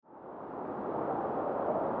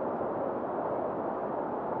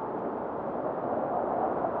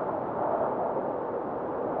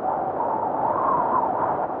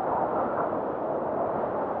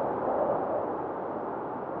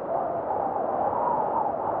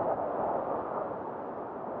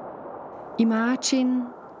Imagine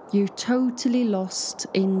you're totally lost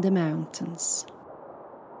in the mountains.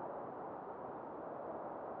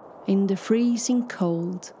 In the freezing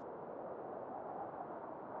cold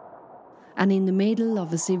and in the middle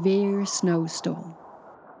of a severe snowstorm,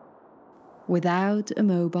 without a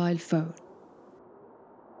mobile phone.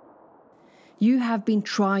 You have been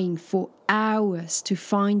trying for hours to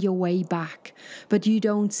find your way back, but you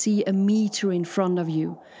don't see a meter in front of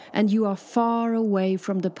you, and you are far away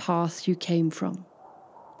from the path you came from.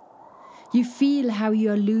 You feel how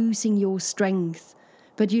you are losing your strength,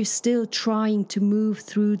 but you're still trying to move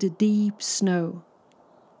through the deep snow.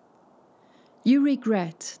 You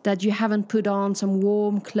regret that you haven't put on some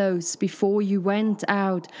warm clothes before you went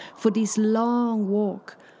out for this long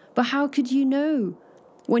walk, but how could you know?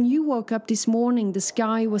 When you woke up this morning, the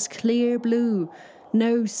sky was clear blue,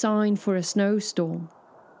 no sign for a snowstorm.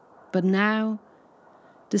 But now,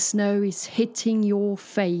 the snow is hitting your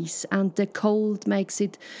face and the cold makes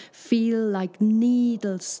it feel like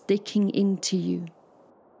needles sticking into you.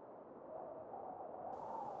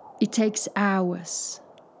 It takes hours.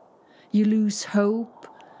 You lose hope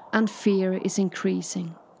and fear is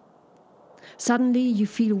increasing. Suddenly you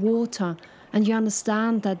feel water and you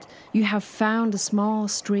understand that you have found a small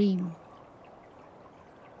stream.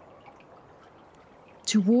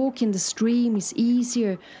 To walk in the stream is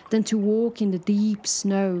easier than to walk in the deep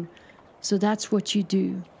snow, so that's what you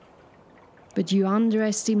do. But you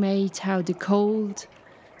underestimate how the cold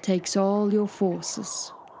takes all your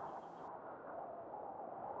forces.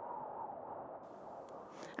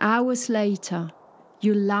 Hours later,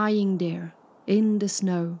 you're lying there in the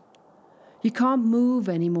snow. You can't move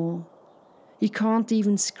anymore. You can't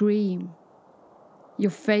even scream.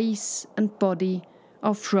 Your face and body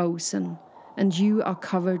are frozen and you are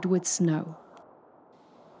covered with snow.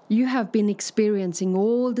 You have been experiencing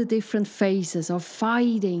all the different phases of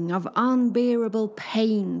fighting, of unbearable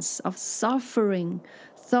pains, of suffering,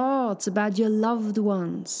 thoughts about your loved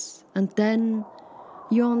ones, and then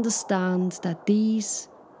you understand that these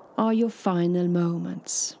are your final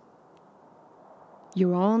moments.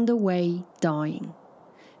 You're on the way dying.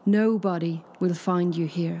 Nobody will find you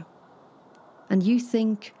here. And you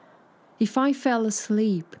think, if I fell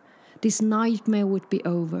asleep, this nightmare would be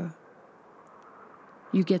over.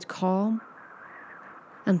 You get calm,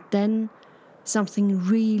 and then something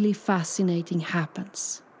really fascinating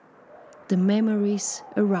happens. The memories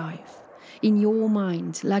arrive in your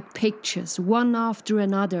mind like pictures, one after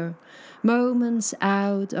another, moments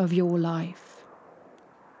out of your life.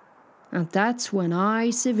 And that's when I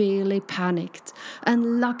severely panicked,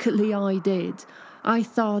 and luckily I did. I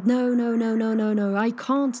thought, no, I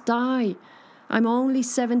can't die. I'm only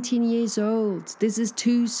 17 years old. This is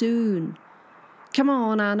too soon. Come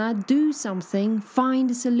on, Anna, do something,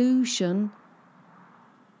 find a solution.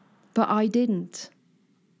 But I didn't.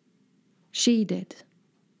 She did.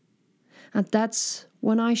 And that's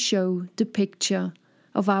when I show the picture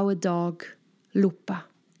of our dog, Lupa.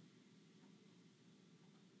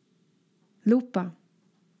 Lupa,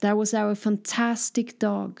 that was our fantastic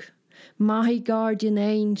dog, my guardian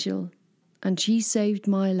angel, and she saved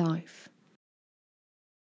my life.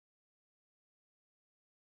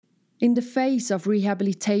 In the face of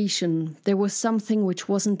rehabilitation, there was something which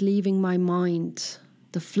wasn't leaving my mind.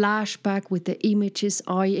 The flashback with the images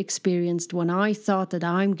I experienced when I thought that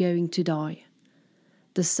I'm going to die.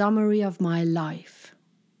 The summary of my life.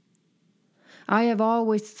 I have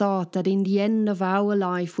always thought that in the end of our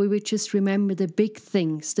life we would just remember the big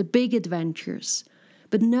things, the big adventures.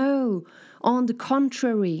 But no, on the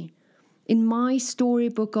contrary, in my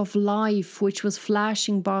storybook of life, which was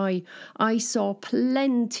flashing by, I saw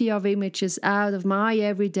plenty of images out of my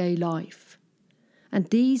everyday life. And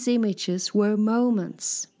these images were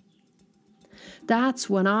moments. That's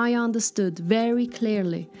when I understood very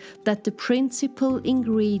clearly that the principal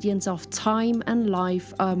ingredients of time and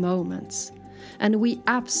life are moments. And we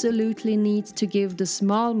absolutely need to give the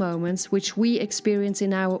small moments which we experience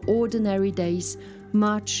in our ordinary days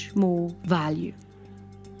much more value.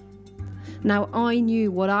 Now I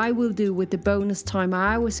knew what I will do with the bonus time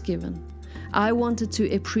I was given. I wanted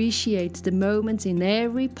to appreciate the moments in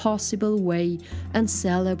every possible way and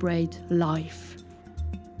celebrate life.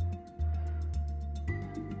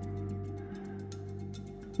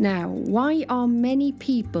 Now, why are many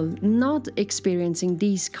people not experiencing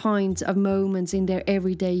these kinds of moments in their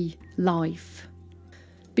everyday life?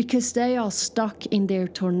 Because they are stuck in their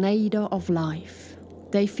tornado of life.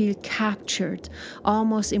 They feel captured,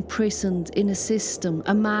 almost imprisoned in a system,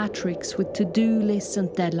 a matrix with to-do lists and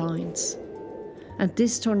deadlines. And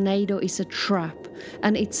this tornado is a trap,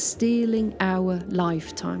 and it's stealing our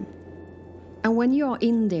lifetime. And when you are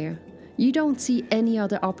in there, You don't see any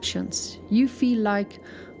other options. You feel like,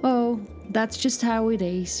 oh, that's just how it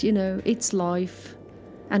is, it's life.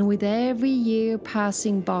 And with every year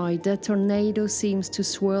passing by, the tornado seems to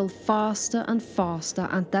swirl faster and faster,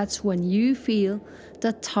 and that's when you feel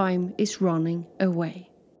that time is running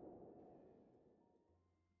away.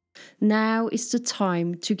 Now is the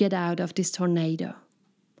time to get out of this tornado.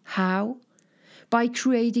 How? By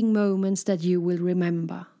creating moments that you will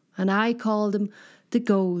remember, and I call them the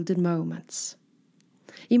golden moments.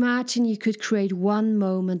 Imagine you could create one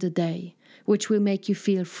moment a day which will make you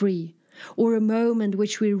feel free, or a moment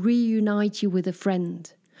which will reunite you with a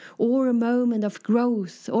friend, or a moment of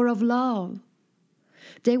growth or of love.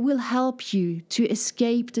 They will help you to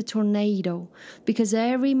escape the tornado, because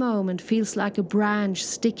every moment feels like a branch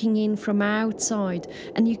sticking in from outside,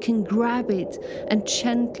 and you can grab it and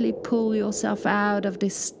gently pull yourself out of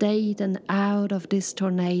this state and out of this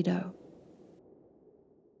tornado.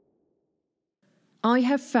 I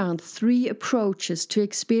have found 3 approaches to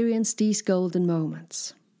experience these golden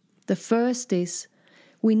moments. The first is,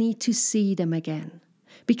 we need to see them again,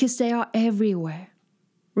 because they are everywhere.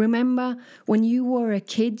 Remember, when you were a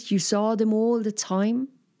kid, you saw them all the time?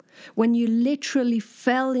 When you literally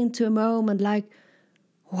fell into a moment like,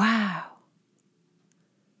 wow.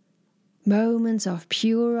 Moments of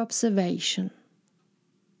pure observation.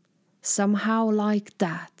 Somehow like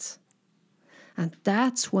that. And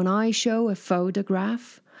that's when I show a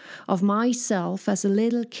photograph of myself as a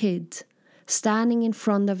little kid, standing in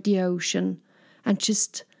front of the ocean and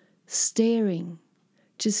just staring,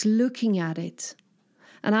 just looking at it.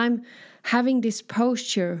 And I'm having this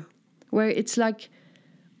posture where it's like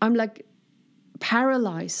I'm like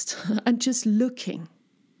paralyzed and just looking.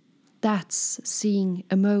 That's seeing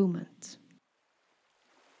a moment.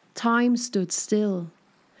 Time stood still,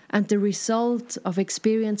 and the result of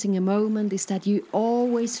experiencing a moment is that you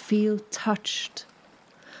always feel touched.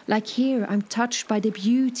 Like here, I'm touched by the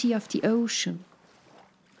beauty of the ocean.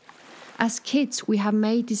 As kids, we have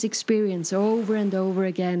made this experience over and over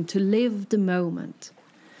again to live the moment.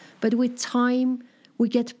 But with time, we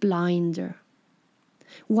get blinder.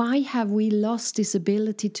 Why have we lost this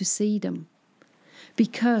ability to see them?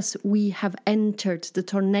 Because we have entered the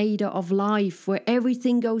tornado of life where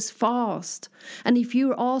everything goes fast. And if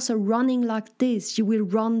you're also running like this, you will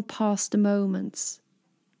run past the moments.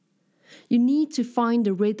 You need to find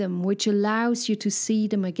a rhythm which allows you to see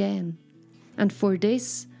them again. And for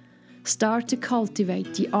this, start to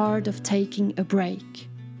cultivate the art of taking a break.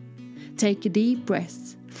 Take a deep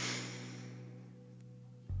breath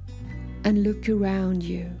and look around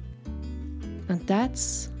you. And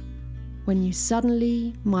that's when you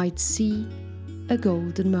suddenly might see a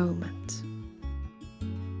golden moment.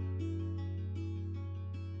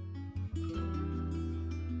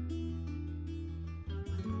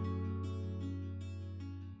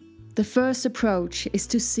 The first approach is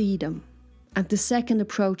to see them, and the second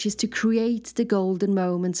approach is to create the golden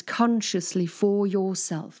moments consciously for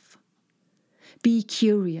yourself. Be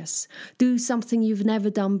curious, do something you've never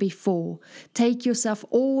done before, take yourself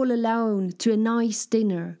all alone to a nice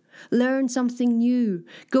dinner, learn something new,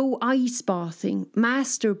 go ice bathing,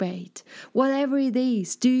 masturbate, whatever it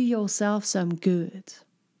is, do yourself some good.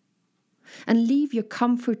 And leave your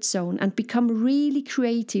comfort zone and become really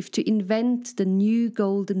creative to invent the new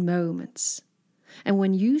golden moments. And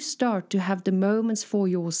when you start to have the moments for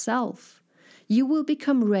yourself, you will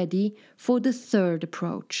become ready for the third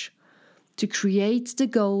approach, to create the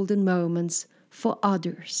golden moments for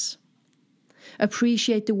others.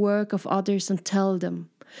 Appreciate the work of others and tell them.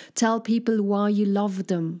 Tell people why you love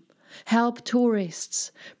them. Help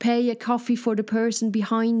tourists. Pay a coffee for the person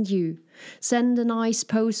behind you. Send a nice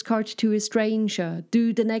postcard to a stranger.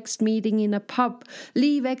 Do the next meeting in a pub.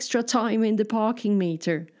 Leave extra time in the parking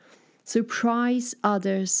meter. Surprise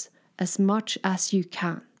others as much as you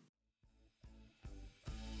can.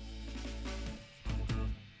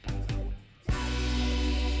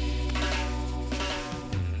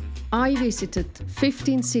 I visited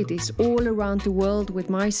 15 cities all around the world with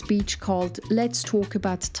my speech called Let's Talk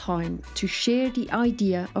About Time to share the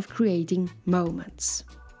idea of creating moments.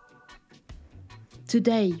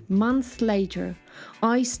 Today, months later,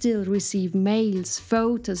 I still receive mails,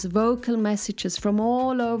 photos, vocal messages from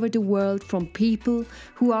all over the world from people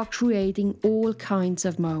who are creating all kinds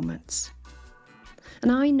of moments.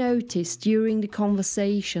 And I noticed during the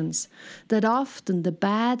conversations that often the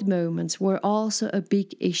bad moments were also a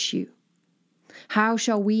big issue. How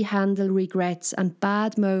shall we handle regrets and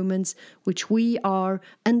bad moments which we are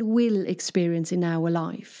and will experience in our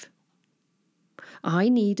life? I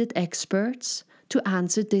needed experts to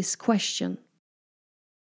answer this question.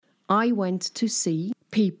 I went to see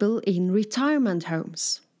people in retirement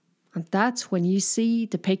homes. And that's when you see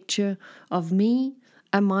the picture of me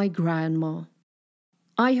and my grandma.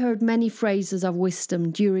 I heard many phrases of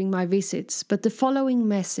wisdom during my visits, but the following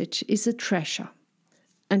message is a treasure.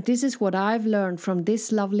 And this is what I've learned from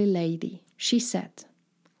this lovely lady. She said,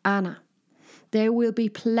 "Anna, there will be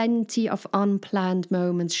plenty of unplanned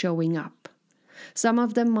moments showing up. Some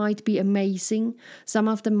of them might be amazing, some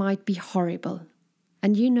of them might be horrible.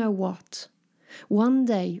 And you know what? One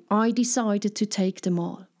day I decided to take them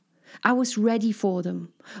all. I was ready for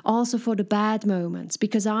them, also for the bad moments,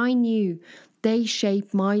 because I knew they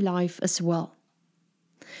shaped my life as well.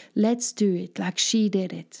 Let's do it like she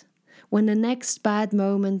did it. When the next bad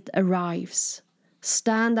moment arrives,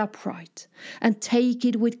 stand upright and take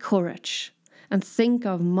it with courage. And think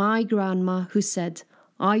of my grandma who said,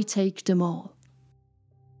 'I take them all.'"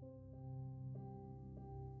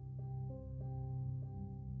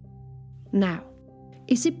 Now,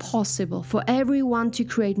 is it possible for everyone to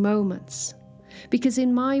create moments? Because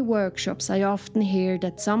in my workshops I often hear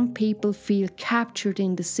that some people feel captured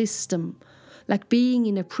in the system, like being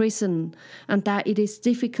in a prison, and that it is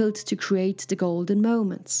difficult to create the golden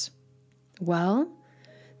moments. Well,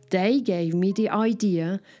 they gave me the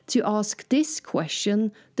idea to ask this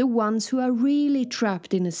question the ones who are really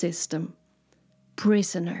trapped in a system.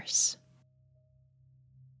 Prisoners.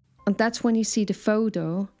 And that's when you see the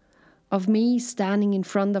photo of me standing in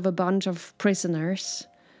front of a bunch of prisoners,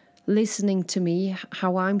 listening to me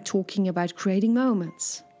how I'm talking about creating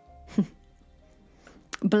moments.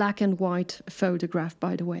 Black and white photograph,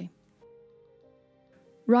 by the way.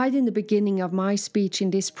 Right in the beginning of my speech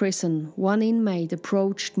in this prison, one inmate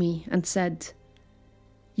approached me and said,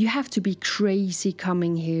 "You have to be crazy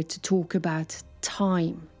coming here to talk about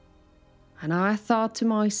time." And I thought to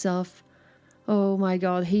myself, oh my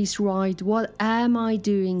God, he's right, what am I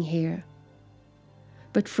doing here?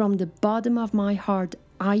 But from the bottom of my heart,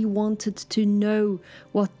 I wanted to know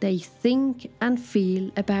what they think and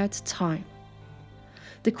feel about time.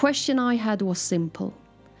 The question I had was simple.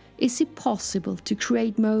 Is it possible to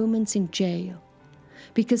create moments in jail?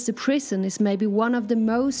 Because the prison is maybe one of the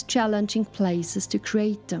most challenging places to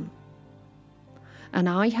create them. And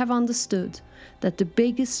I have understood that the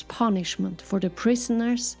biggest punishment for the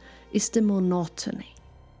prisoners is the monotony.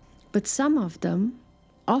 But some of them,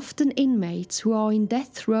 often inmates who are in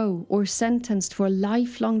death row or sentenced for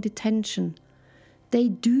lifelong detention, they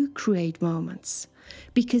do create moments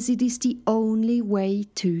because it is the only way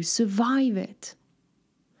to survive it.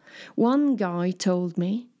 One guy told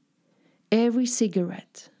me, every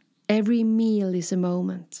cigarette, every meal is a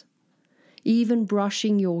moment. Even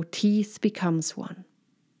brushing your teeth becomes one.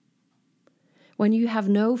 When you have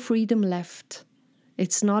no freedom left,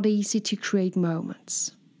 it's not easy to create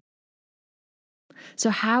moments. So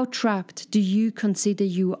how trapped do you consider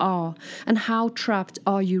you are, and how trapped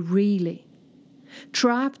are you really?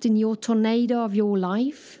 Trapped in your tornado of your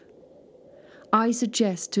life? I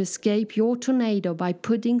suggest to escape your tornado by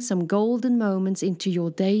putting some golden moments into your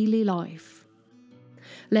daily life.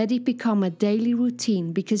 Let it become a daily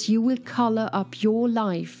routine, because you will color up your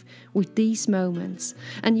life with these moments,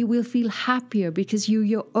 and you will feel happier because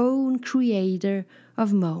you're your own creator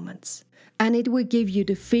of moments. And it will give you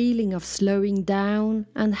the feeling of slowing down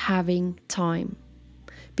and having time.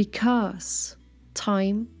 Because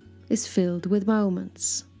time is filled with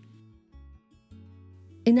moments.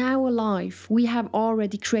 In our life, we have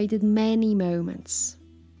already created many moments.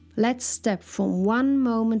 Let's step from one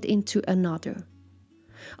moment into another.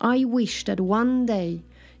 I wish that one day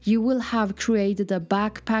you will have created a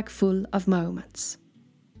backpack full of moments.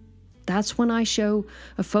 That's when I show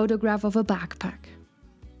a photograph of a backpack.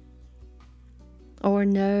 Or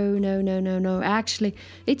no, actually,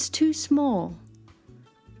 it's too small.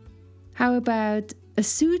 How about a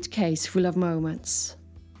suitcase full of moments?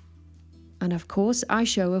 And of course, I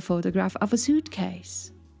show a photograph of a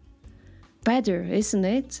suitcase. Better, isn't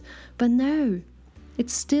it? But no,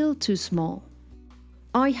 it's still too small.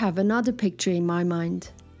 I have another picture in my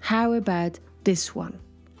mind. How about this one?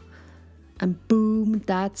 And boom,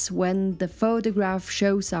 that's when the photograph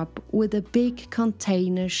shows up with a big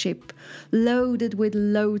container ship loaded with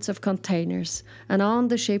loads of containers. And on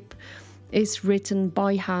the ship is written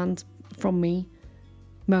by hand from me,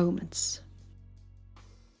 moments.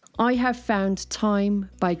 I have found time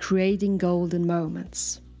by creating golden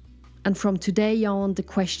moments. And from today on, the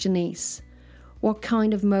question is, what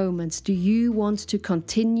kind of moments do you want to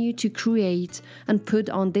continue to create and put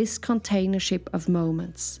on this container ship of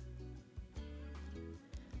moments?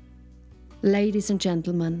 Ladies and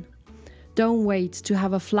gentlemen, don't wait to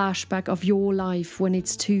have a flashback of your life when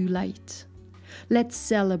it's too late. Let's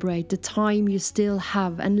celebrate the time you still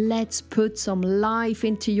have, and let's put some life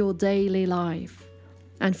into your daily life.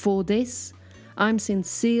 And for this, I'm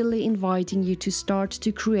sincerely inviting you to start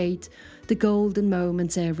to create the golden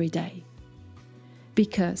moments every day.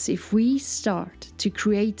 Because if we start to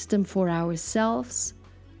create them for ourselves,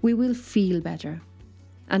 we will feel better.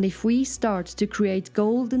 And if we start to create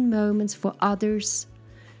golden moments for others,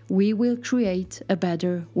 we will create a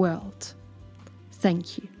better world.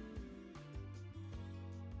 Thank you.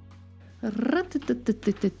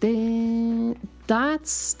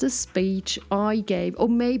 That's the speech I gave, or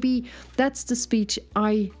maybe that's the speech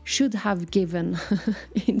I should have given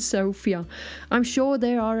in Sofia. I'm sure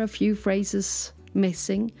there are a few phrases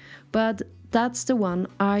missing, but that's the one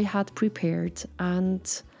I had prepared,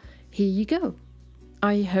 and here you go.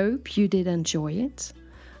 I hope you did enjoy it,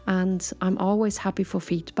 and I'm always happy for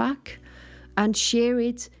feedback, and share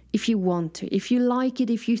it if you want to. If you like it,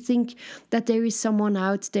 if you think that there is someone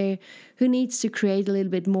out there who needs to create a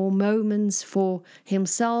little bit more moments for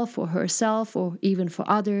himself or herself or even for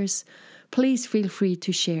others, please feel free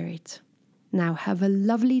to share it. Now have a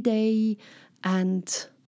lovely day and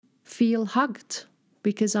feel hugged,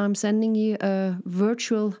 because I'm sending you a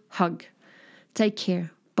virtual hug. Take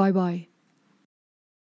care. Bye-bye.